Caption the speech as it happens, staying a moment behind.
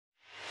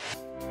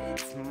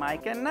It's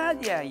Mike and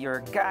Nadia,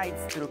 your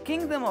guides through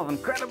Kingdom of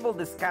Incredible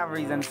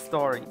Discoveries and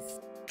Stories.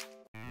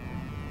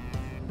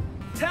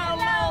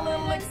 Hello,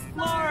 little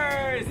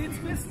explorers! It's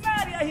Miss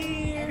Nadia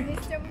here! And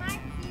Mr.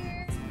 Mike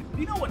here.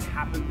 You know what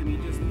happened to me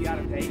just the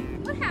other day?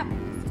 What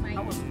happened, Mr. Mike?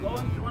 I was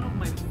going through one of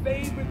my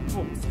favorite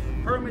books,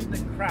 Hermit the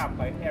Crab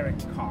by Eric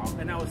Carle,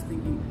 and I was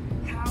thinking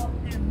how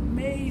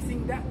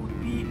amazing that would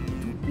be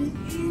to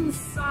be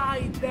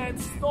inside that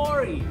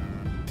story.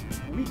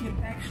 We can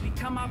actually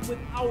come up with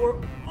our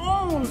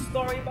own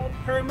story about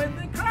Hermit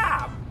the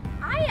Crab.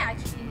 I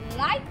actually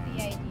like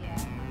the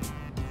idea.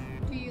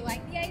 Do you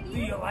like the idea? Do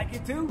you like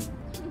it too?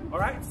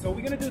 Alright, so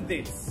we're gonna do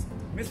this.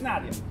 Miss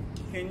Nadia,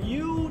 can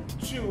you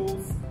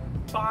choose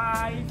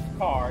 5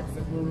 cards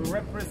that will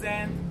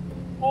represent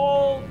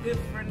all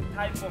different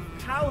types of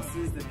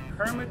houses that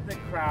Hermit the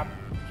Crab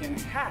can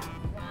have?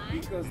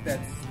 Because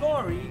that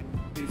story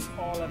is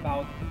all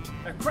about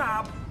a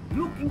crab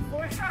looking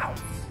for a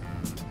house.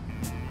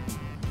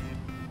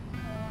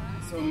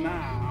 So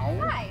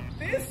now,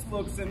 this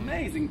looks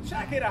amazing.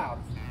 Check it out.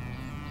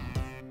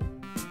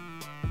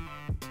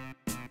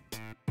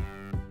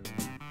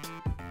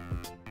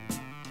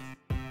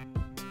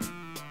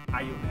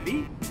 Are you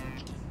ready?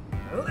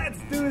 Let's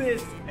do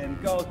this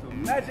and go to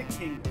Magic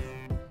Kingdom.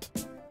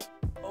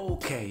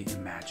 Okay,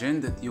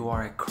 imagine that you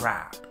are a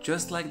crab,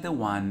 just like the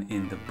one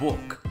in the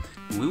book.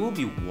 We will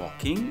be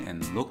walking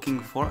and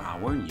looking for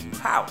our new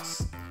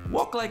house.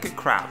 Walk like a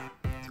crab,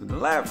 to the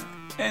left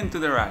and to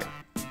the right.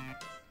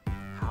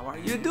 How are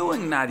you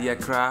doing, Nadia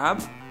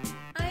Crab?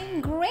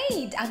 I'm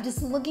great. I'm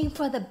just looking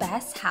for the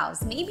best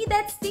house. Maybe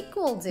that stick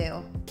will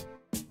do.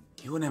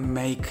 You wanna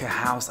make a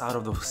house out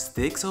of those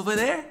sticks over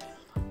there?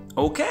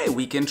 Okay,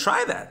 we can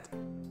try that.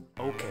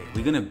 Okay,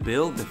 we're gonna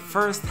build the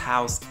first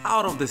house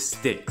out of the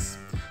sticks.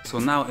 So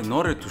now, in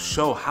order to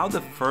show how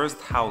the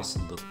first house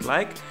looked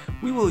like,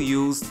 we will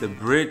use the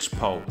bridge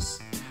pose.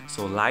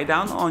 So lie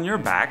down on your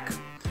back,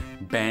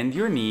 bend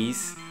your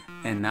knees,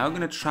 and now we're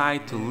gonna try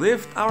to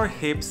lift our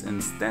hips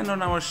and stand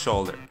on our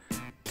shoulder.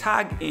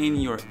 Tug in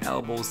your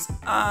elbows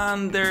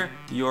under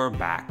your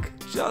back,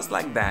 just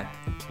like that.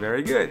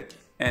 Very good.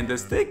 And the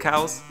stick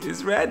house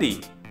is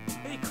ready.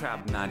 Hey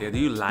Crab Nadia, do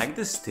you like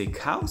the stick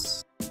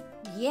house?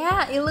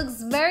 Yeah, it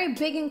looks very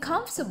big and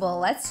comfortable.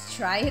 Let's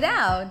try it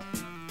out.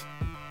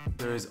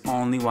 There is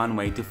only one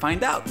way to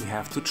find out. We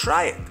have to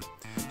try it.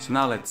 So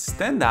now let's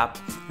stand up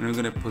and we're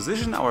gonna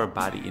position our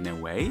body in a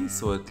way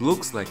so it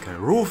looks like a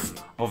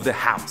roof of the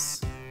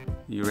house.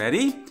 You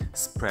ready?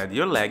 Spread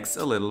your legs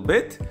a little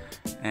bit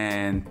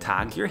and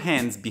tug your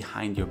hands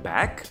behind your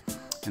back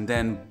and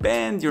then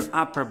bend your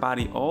upper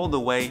body all the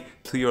way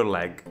to your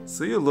leg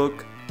so you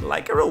look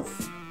like a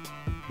roof.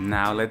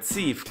 Now let's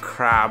see if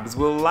crabs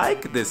will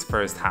like this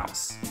first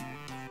house.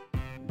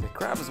 The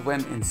crabs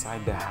went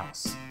inside the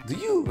house. Do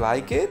you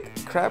like it,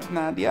 Crab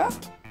Nadia?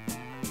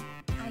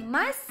 I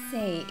must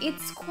say,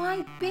 it's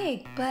quite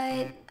big,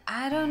 but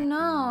I don't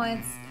know,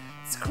 it's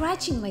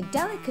scratching my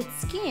delicate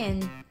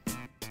skin.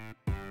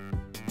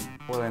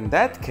 Well, in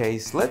that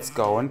case, let's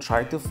go and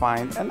try to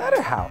find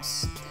another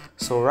house.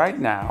 So right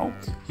now,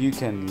 you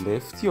can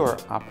lift your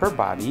upper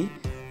body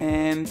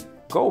and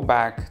go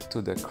back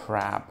to the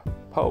crab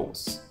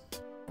pose.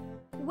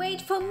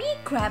 Wait for me,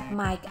 Crab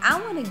Mike. I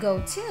want to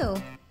go too.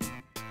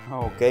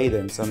 Okay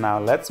then, so now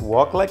let's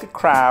walk like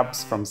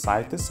crabs from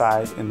side to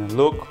side and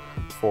look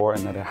for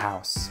another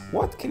house.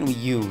 What can we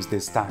use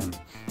this time?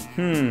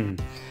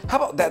 How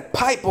about that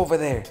pipe over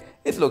there?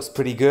 It looks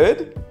pretty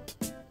good.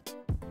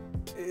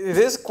 It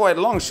is quite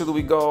long. Should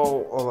we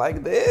go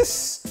like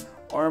this?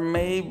 Or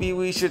maybe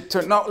we should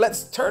turn... No,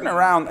 let's turn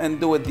around and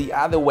do it the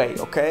other way,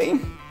 okay?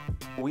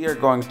 We are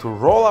going to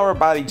roll our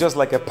body just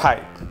like a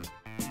pipe.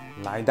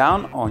 Lie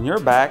down on your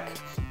back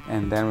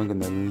and then we're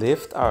gonna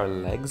lift our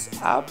legs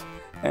up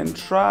and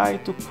try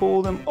to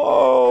pull them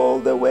all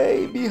the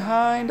way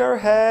behind our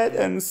head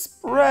and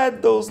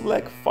spread those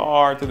legs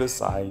far to the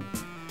side.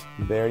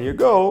 There you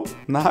go.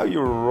 Now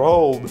you're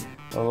rolled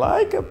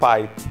like a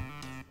pipe.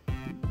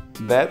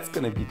 That's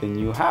gonna be the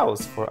new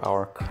house for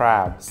our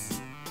crabs.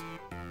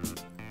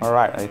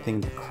 Alright, I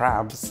think the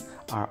crabs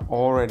are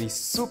already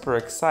super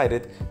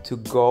excited to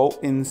go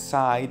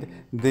inside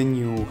the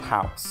new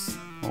house.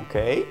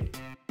 Okay?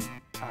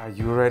 Are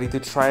you ready to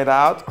try it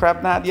out,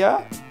 Crab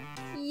Nadia?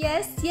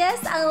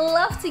 Yes, I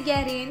love to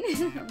get in.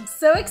 I'm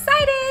so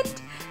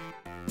excited.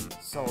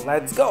 So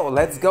let's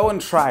go and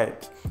try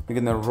it. We're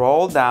gonna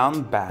roll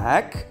down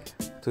back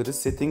to the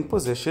sitting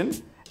position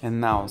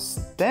and now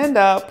stand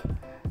up.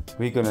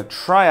 We're gonna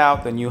try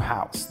out the new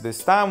house.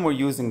 This time we're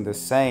using the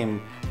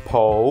same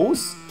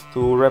pose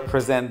to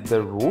represent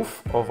the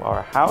roof of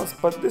our house,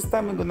 but this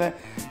time we're gonna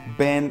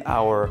bend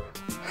our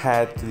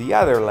head to the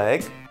other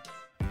leg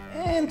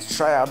and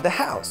try out the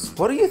house.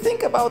 What do you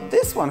think about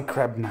this one,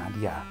 Crab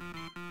Nadia?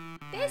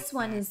 This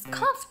one is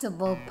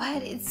comfortable,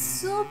 but it's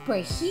super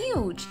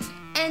huge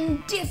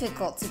and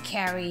difficult to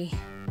carry.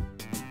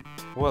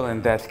 Well,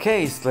 in that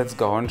case, let's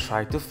go and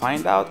try to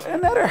find out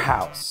another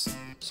house.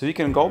 So you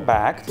can go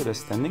back to the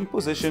standing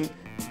position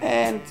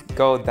and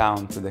go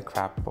down to the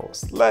crab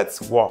pose.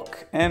 Let's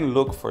walk and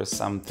look for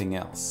something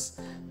else.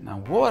 Now,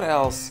 what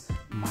else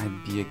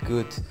might be a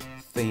good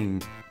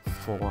thing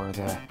for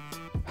the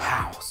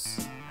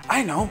house?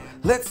 I know,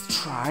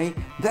 let's try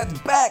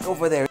that bag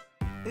over there.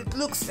 It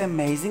looks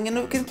amazing and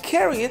we can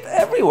carry it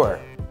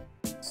everywhere.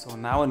 So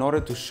now in order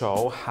to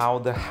show how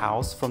the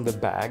house from the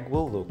bag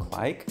will look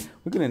like,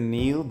 we're gonna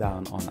kneel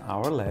down on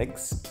our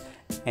legs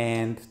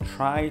and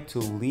try to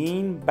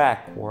lean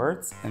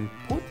backwards and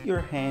put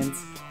your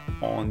hands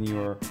on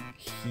your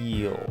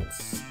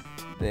heels.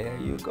 There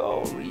you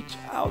go, reach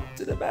out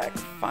to the back,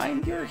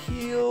 find your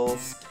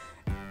heels.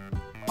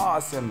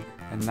 Awesome,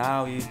 and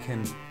now you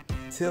can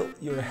tilt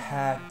your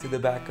head to the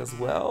back as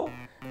well.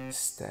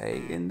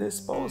 Stay in this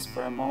pose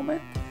for a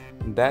moment.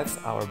 That's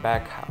our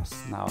back house.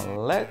 Now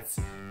let's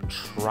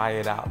try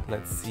it out.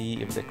 Let's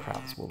see if the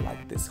crabs will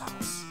like this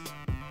house.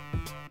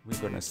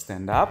 We're gonna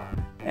stand up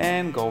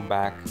and go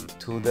back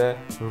to the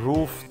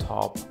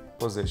rooftop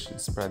position.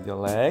 Spread your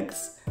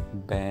legs,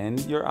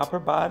 bend your upper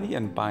body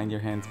and bind your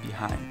hands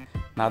behind.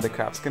 Now the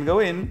crabs can go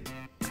in.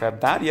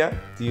 Crab Nadia,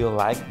 do you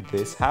like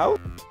this house?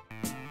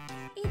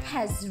 It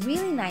has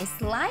really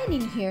nice light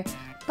in here,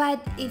 but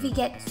if it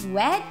gets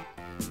wet,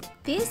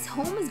 this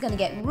home is gonna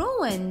get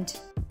ruined.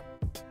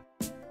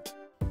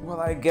 Well,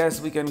 I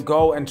guess we can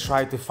go and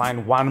try to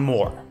find one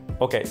more.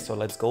 Okay, so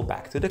let's go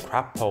back to the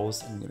crab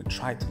pose. I'm gonna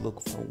try to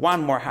look for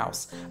one more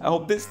house. I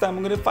hope this time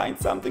I'm gonna find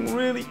something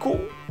really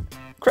cool.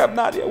 Crab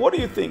Nadia, what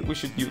do you think we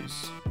should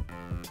use?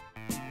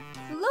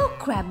 Look,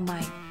 Crab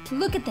Mike,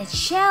 look at that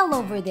shell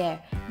over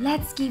there.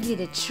 Let's give it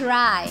a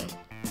try.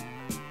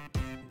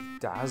 It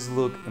does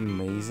look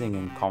amazing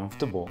and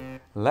comfortable.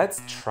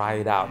 Let's try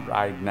it out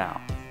right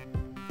now.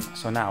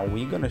 So now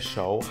we're gonna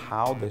show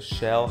how the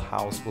shell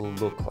house will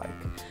look like.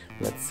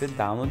 Let's sit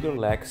down with your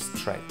legs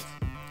straight.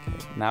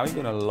 Okay, now you're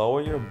gonna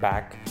lower your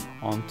back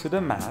onto the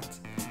mat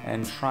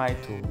and try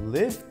to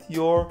lift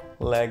your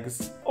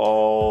legs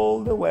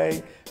all the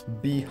way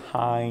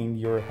behind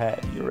your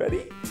head. You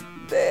ready?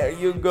 There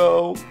you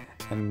go.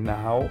 And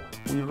now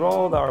we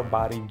rolled our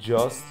body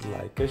just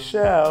like a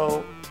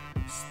shell.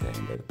 Stay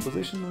in that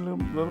position a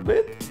little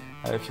bit.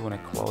 If you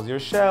want to close your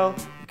shell,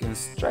 you can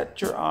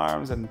stretch your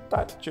arms and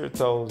touch your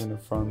toes in the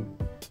front.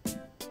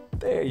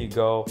 There you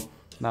go.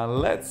 Now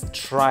let's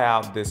try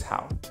out this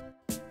house.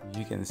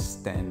 You can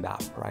stand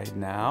up right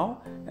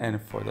now,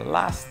 and for the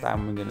last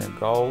time we're gonna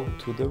go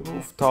to the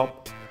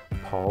rooftop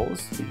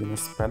pose. We're gonna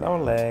spread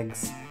our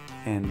legs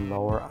and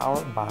lower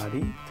our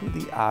body to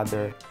the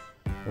other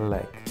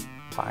leg.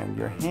 Find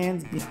your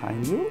hands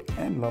behind you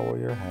and lower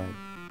your head.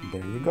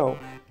 There you go.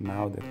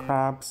 Now the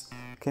crabs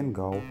can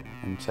go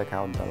and check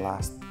out the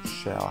last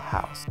shell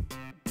house.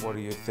 What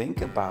do you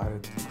think about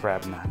it,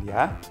 Crab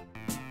Nadia?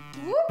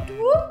 Whoop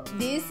whoop!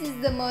 This is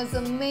the most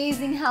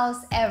amazing house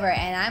ever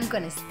and I'm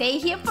gonna stay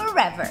here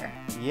forever.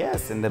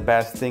 Yes, and the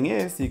best thing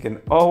is you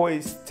can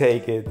always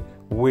take it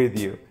with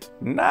you.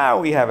 Now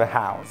we have a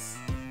house.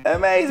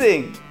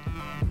 Amazing!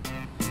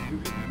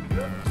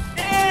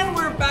 And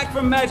we're back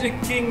from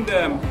Magic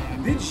Kingdom.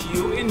 Did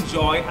you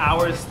enjoy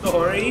our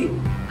story?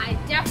 I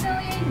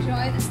definitely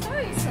enjoy the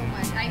story so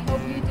much. I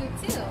hope you do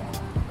too.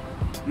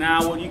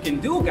 Now what you can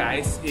do,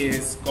 guys,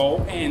 is go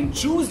and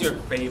choose your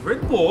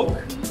favorite book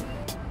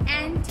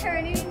and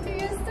turn it into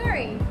your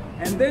story.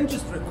 And then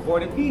just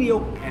record a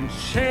video and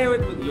share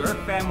it with your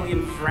family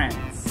and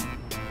friends.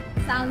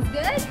 Sounds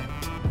good?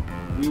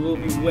 We will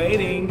be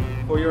waiting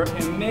for your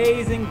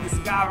amazing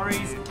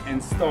discoveries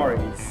and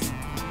stories.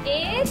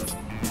 It's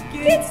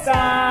Kids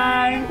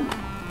Time!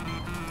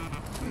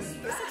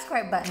 Hit the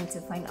subscribe button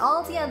to find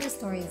all the other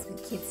stories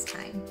with Kids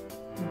Time.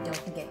 And don't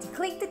forget to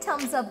click the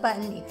thumbs up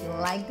button if you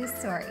like this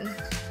story.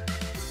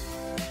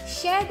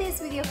 Share this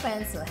with your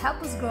friends to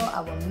help us grow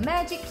our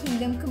Magic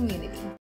Kingdom community.